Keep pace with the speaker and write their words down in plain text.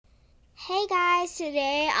Hey guys,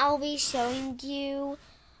 today I'll be showing you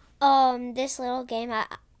this little game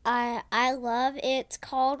I love. It's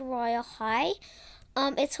called Royale High.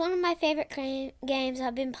 It's one of my favorite games.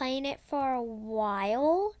 I've been playing it for a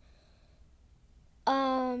while.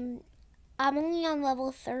 I'm only on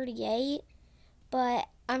level 38, but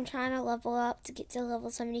I'm trying to level up to get to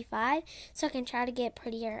level 75 so I can try to get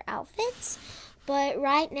prettier outfits. But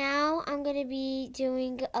right now I'm going to be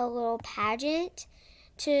doing a little pageant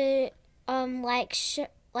to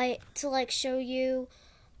show you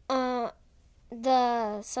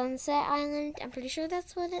the Sunset Island. I'm pretty sure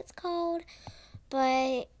that's what it's called,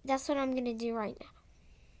 but that's what I'm gonna do right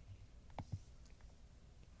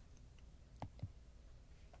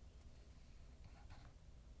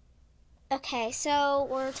now. Okay, so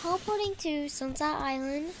we're teleporting to Sunset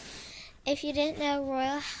Island. If you didn't know,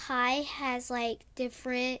 Royale High has like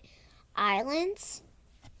different islands.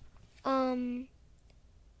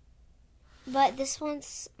 But this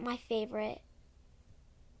one's my favorite.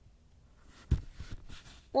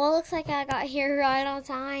 Well, it looks like I got here right on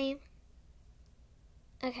time.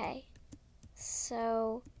 Okay,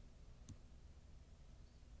 so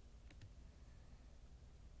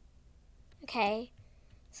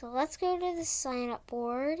let's go to the sign up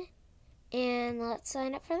board and let's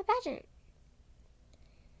sign up for the pageant.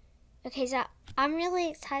 Okay, so I'm really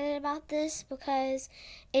excited about this because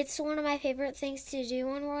it's one of my favorite things to do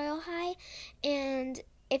on Royale High, and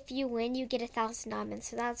if you win, you get 1,000 diamonds,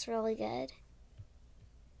 so that's really good.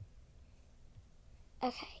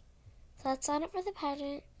 Okay, so let's sign up for the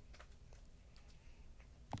pageant.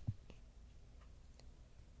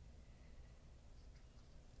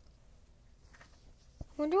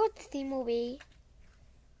 Wonder what the theme will be.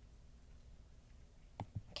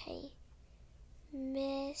 Okay.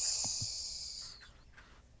 Miss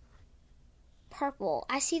Purple.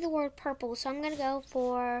 I see the word purple, so I'm going to go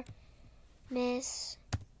for Miss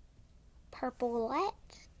Purpleette.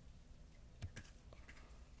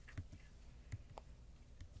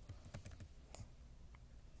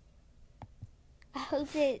 I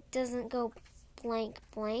hope it doesn't go blank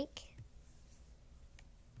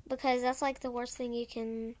because that's like the worst thing you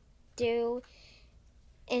can do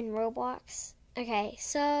in Roblox. Okay,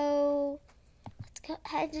 so let's go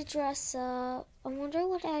ahead to dress up. I wonder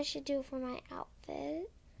what I should do for my outfit.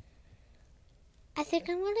 I think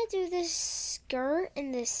I'm going to do this skirt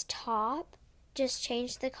and this top. Just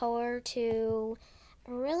change the color to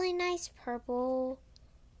a really nice purple.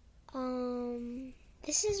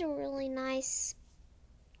 This is a really nice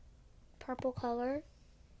purple color.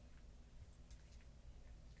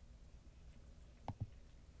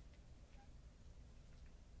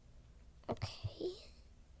 Okay.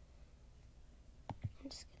 I'm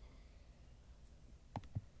just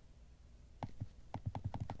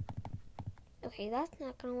gonna... Okay, that's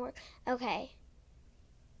not gonna work. Okay.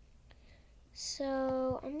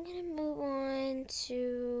 So I'm gonna move on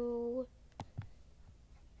to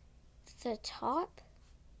the top.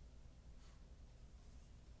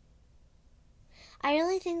 I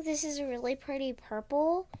really think this is a really pretty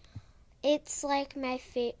purple. It's like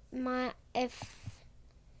if my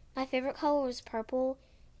favorite color was purple,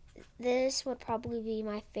 this would probably be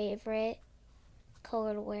my favorite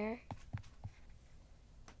color to wear.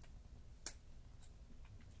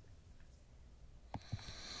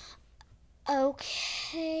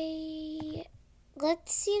 Okay,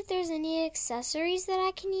 let's see if there's any accessories that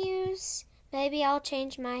I can use. Maybe I'll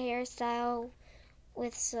change my hairstyle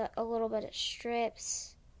with a little bit of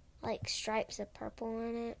strips, like stripes of purple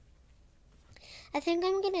in it. I think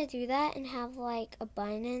I'm gonna do that and have like a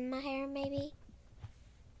bun in my hair maybe.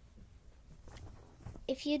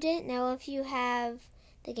 If you didn't know, if you have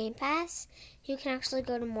the Game Pass, you can actually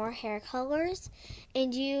go to more hair colors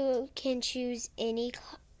and you can choose any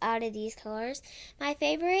out of these colors. My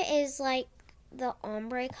favorite is like the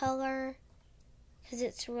ombre color because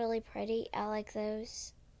it's really pretty. I like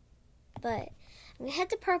those. But I'm gonna head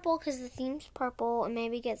to purple because the theme's purple and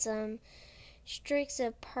maybe get some streaks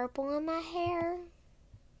of purple in my hair.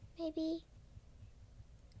 Maybe.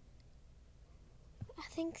 I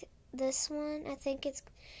think this one,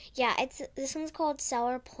 this one's called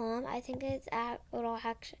Sour Plum. I think it'll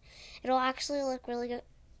actually look really good.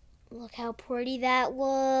 Look how pretty that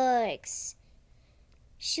looks.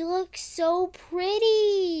 She looks so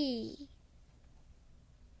pretty.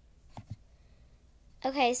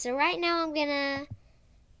 Okay, so right now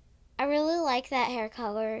I really like that hair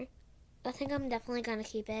color. I think I'm definitely gonna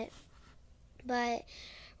keep it. But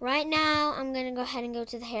right now I'm gonna go ahead and go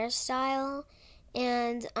to the hairstyle,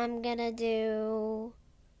 and I'm gonna do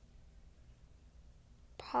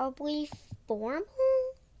probably formal,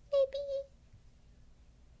 maybe.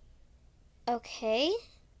 Okay.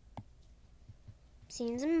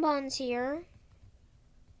 Seeing some buns here.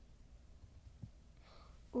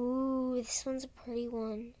 Ooh, this one's a pretty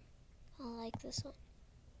one. I like this one.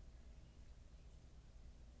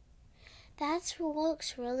 That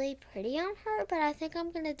looks really pretty on her, but I think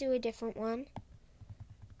I'm gonna do a different one.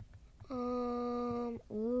 Ooh,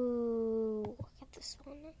 look at this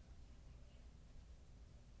one.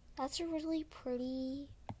 That's really pretty,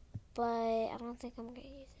 but I don't think I'm gonna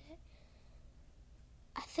use it.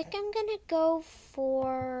 I think I'm gonna go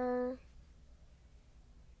for,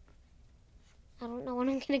 I don't know what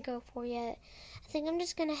I'm gonna go for yet. I think I'm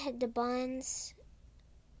just gonna head to buns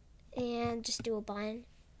and just do a bun,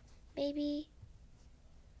 maybe.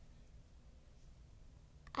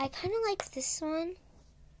 I kind of like this one.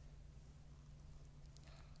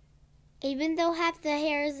 Even though half the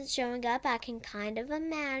hair isn't showing up, I can kind of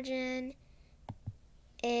imagine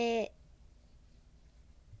it,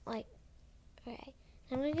 like, okay.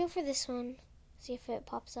 I'm going to go for this one, see if it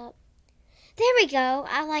pops up. There we go.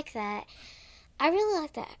 I like that. I really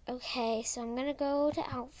like that. Okay, so I'm going to go to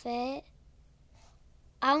outfit.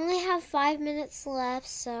 I only have 5 minutes left,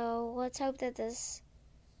 so let's hope that this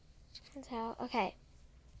turns out. Okay.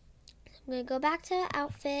 I'm going to go back to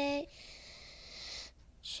outfit.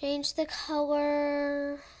 Change the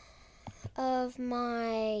color of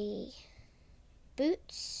my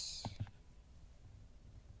boots.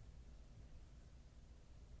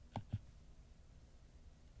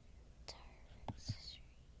 It's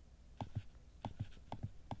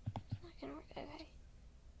not gonna work. Okay.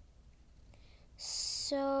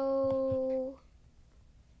 So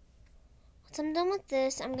once I'm done with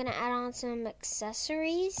this, I'm gonna add on some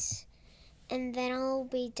accessories. And then I'll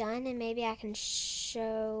be done, and maybe I can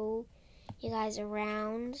show you guys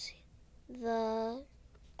around the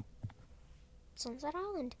Sunset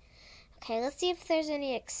Island. Okay, let's see if there's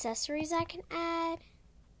any accessories I can add.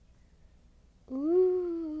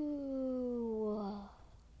 Ooh.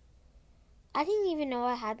 I didn't even know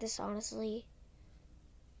I had this, honestly.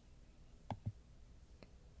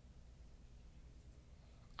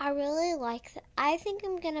 I really like that. I think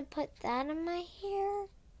I'm going to put that in my hair.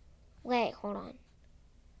 Wait, hold on.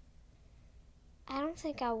 I don't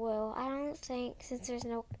think I will. I don't think, since there's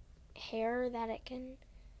no hair that it can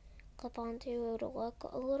clip onto, it'll look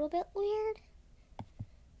a little bit weird.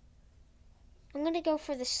 I'm going to go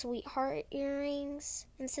for the sweetheart earrings.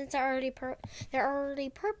 And since they're already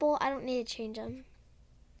purple, I don't need to change them.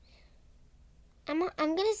 I'm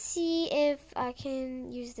going to see if I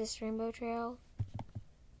can use this rainbow trail.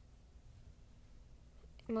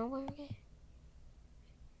 Am I wearing it?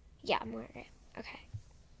 Yeah, I'm wearing it. Okay.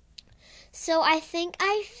 So I think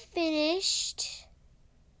I finished.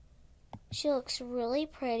 She looks really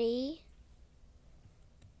pretty.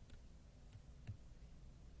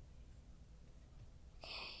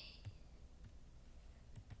 Okay.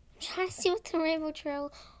 I'm trying to see what the rainbow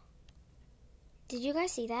trail. Did you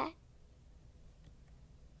guys see that?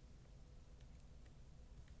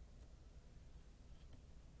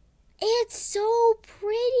 It's so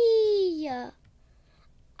pretty.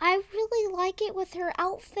 I really like it with her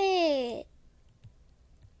outfit.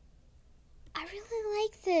 I really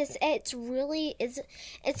like this. It's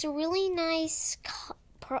a really nice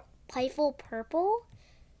playful purple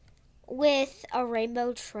with a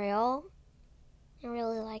rainbow trail. I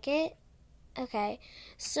really like it. Okay,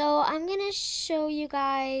 so I'm gonna show you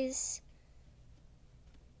guys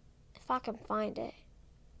if I can find it.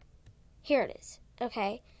 Here it is.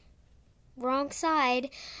 Okay, wrong side.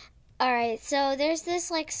 Alright, so there's this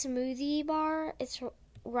like smoothie bar. It's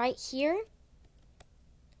right here.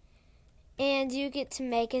 And you get to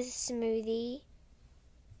make a smoothie.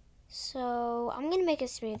 So I'm going to make a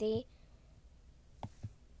smoothie.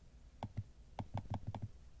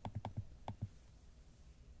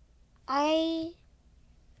 I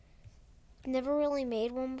never really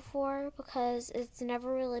made one before because it's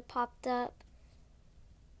never really popped up.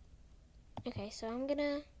 Okay, so I'm going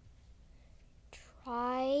to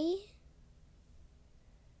try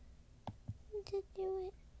to do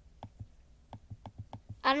it.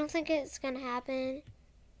 I don't think it's gonna happen.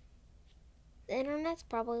 The internet's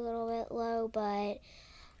probably a little bit low, but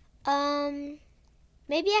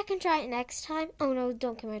maybe I can try it next time. Oh no,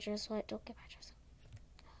 don't get my dress wet. Don't get my dress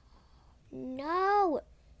wet. No,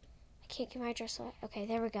 I can't get my dress wet. Okay,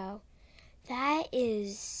 there we go. That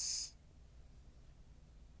is,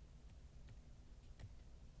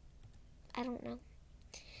 I don't know.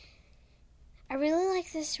 I really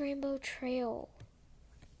like this rainbow trail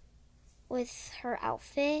with her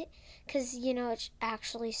outfit because, you know, it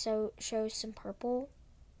actually shows some purple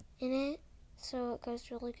in it, so it goes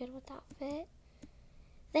really good with the outfit.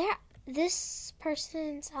 this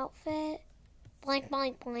person's outfit, blank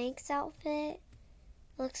blank blank's outfit,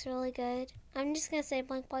 looks really good. I'm just gonna say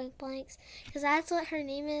blank blank blanks because that's what her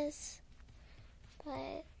name is.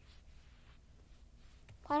 But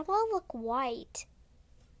why do I look white?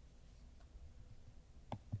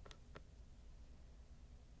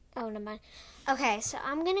 Oh, never mind. Okay, so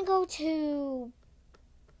I'm gonna go to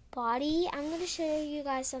body. I'm gonna show you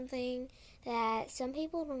guys something that some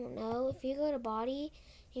people don't know. If you go to body,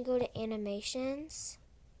 you go to animations,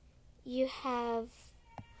 you have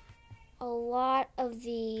a lot of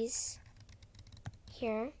these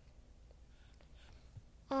here.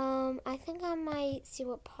 I think I might see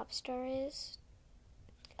what Popstar is.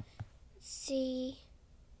 Let's see.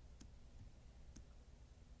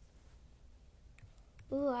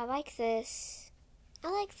 Ooh, I like this. I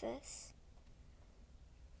like this.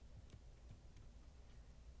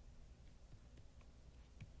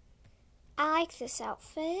 I like this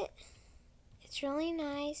outfit. It's really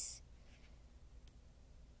nice.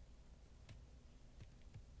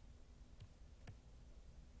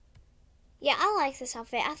 Yeah, I like this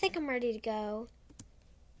outfit. I think I'm ready to go.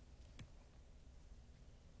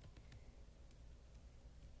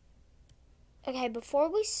 Okay, before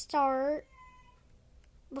we start,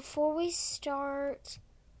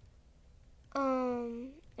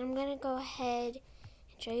 I'm gonna go ahead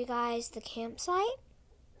and show you guys the campsite.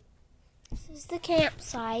 This is the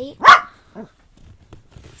campsite.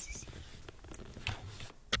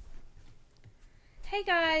 Hey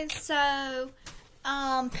guys, so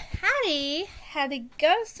Patty had to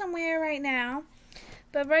go somewhere right now,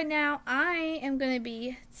 but right now I am going to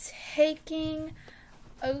be taking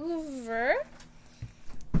over.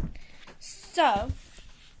 So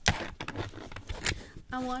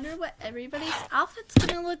I wonder what everybody's outfit's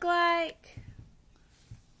going to look like.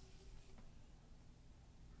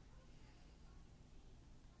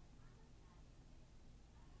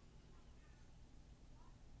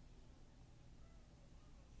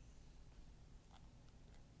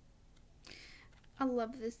 I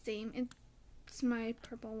love this theme. It's my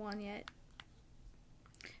purple one yet.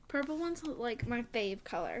 Purple one's like my fave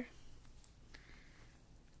color.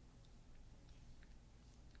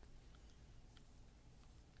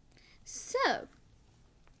 So,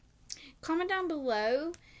 comment down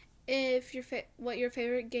below if what your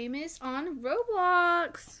favorite game is on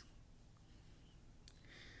Roblox.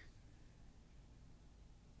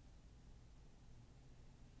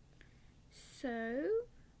 So,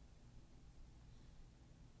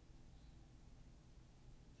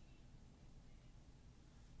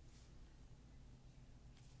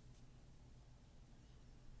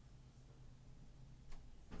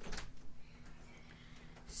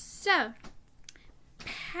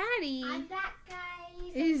 Patty I'm back,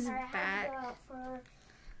 guys. is Sorry, I had to back. go out for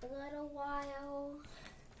a little while.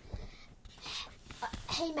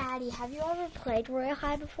 Hey, Maddie, have you ever played Royal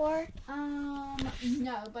High before? No,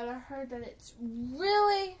 but I heard that it's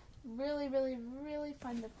really, really, really, really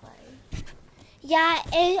fun to play. Yeah,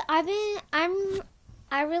 I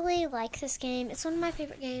really like this game. It's one of my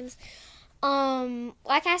favorite games.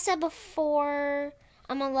 Like I said before,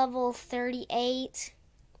 I'm on level 38.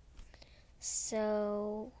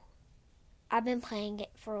 So I've been playing it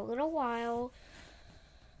for a little while.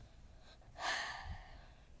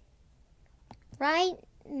 Right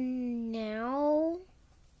now,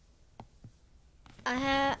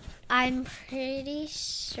 I'm pretty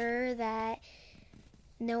sure that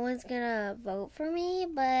no one's gonna vote for me,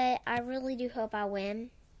 but I really do hope I win.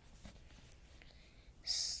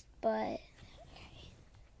 But okay.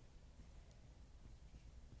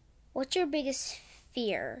 What's your biggest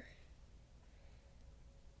fear?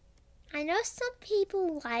 I know some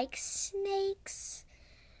people like snakes,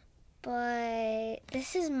 but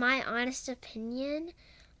this is my honest opinion.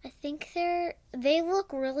 I think they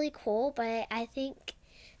look really cool, but I think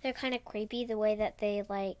they're kind of creepy the way that they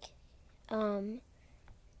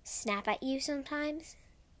snap at you sometimes.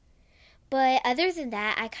 But other than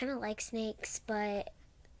that, I kind of like snakes, but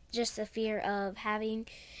just the fear of having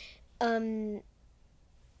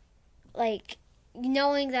like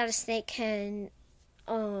knowing that a snake can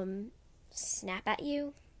snap at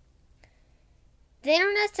you. The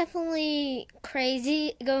internet's definitely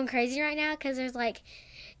going crazy right now because there's like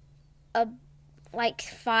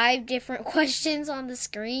 5 different questions on the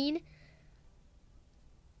screen.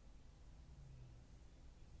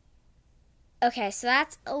 Okay, so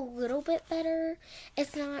that's a little bit better.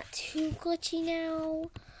 It's not too glitchy now.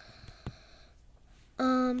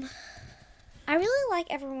 I really like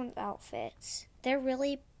everyone's outfits. They're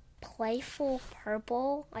really playful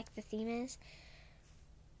purple, like the theme is.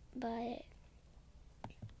 But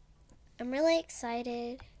I'm really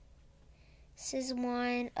excited. This is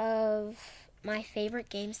one of my favorite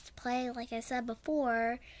games to play, like I said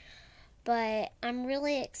before, but I'm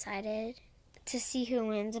really excited to see who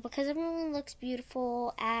wins because everyone looks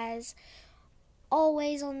beautiful as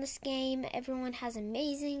always on this game. Everyone has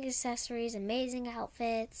amazing accessories, amazing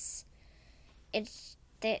outfits. It's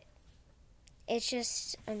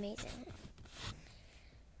just amazing.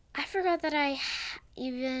 I forgot that I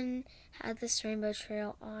even had this rainbow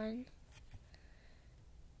trail on.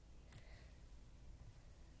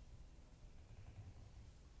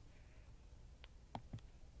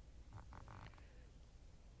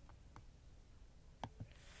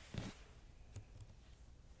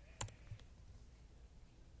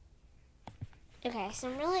 Okay, so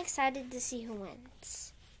I'm really excited to see who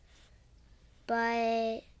wins. But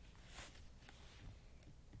I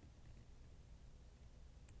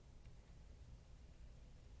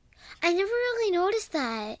never really noticed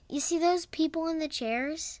that. You see those people in the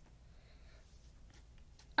chairs?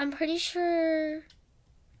 I'm pretty sure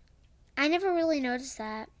I never really noticed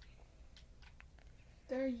that.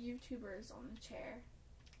 There are YouTubers on the chair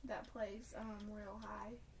that plays real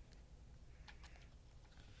high.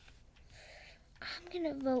 I'm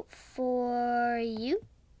gonna vote for you.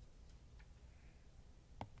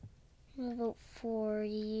 I'm gonna vote for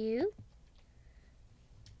you.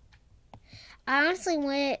 I honestly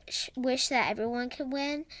wish that everyone could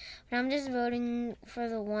win, but I'm just voting for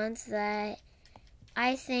the ones that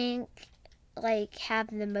I think like have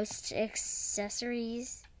the most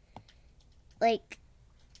accessories. Like,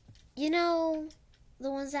 you know, the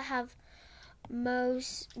ones that have more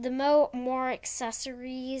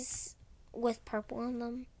accessories with purple on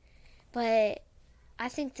them. But I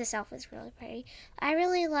think this outfit's really pretty. I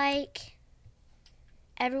really like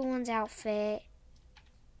everyone's outfit.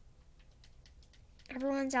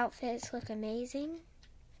 Everyone's outfits look amazing.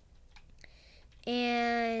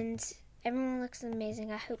 And everyone looks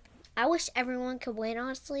amazing. I wish everyone could win,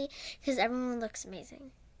 honestly, because everyone looks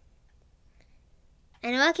amazing.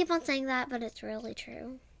 I know I keep on saying that, but it's really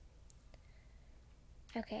true.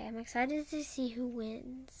 Okay, I'm excited to see who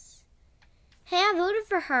wins. Hey, I voted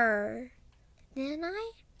for her. Didn't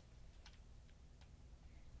I?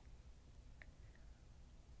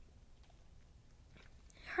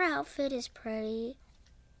 Her outfit is pretty.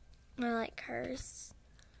 I like hers.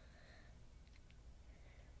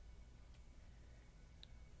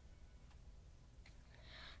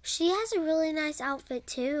 She has a really nice outfit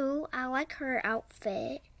too. I like her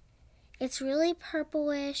outfit. It's really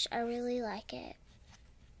purplish. I really like it.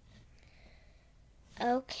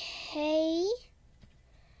 Okay.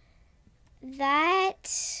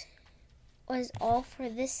 That was all for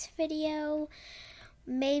this video.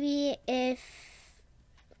 Maybe I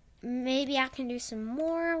can do some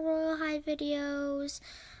more Royale High videos.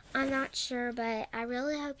 I'm not sure, but I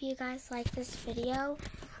really hope you guys like this video.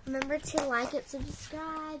 Remember to like it,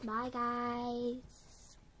 subscribe. Bye, guys.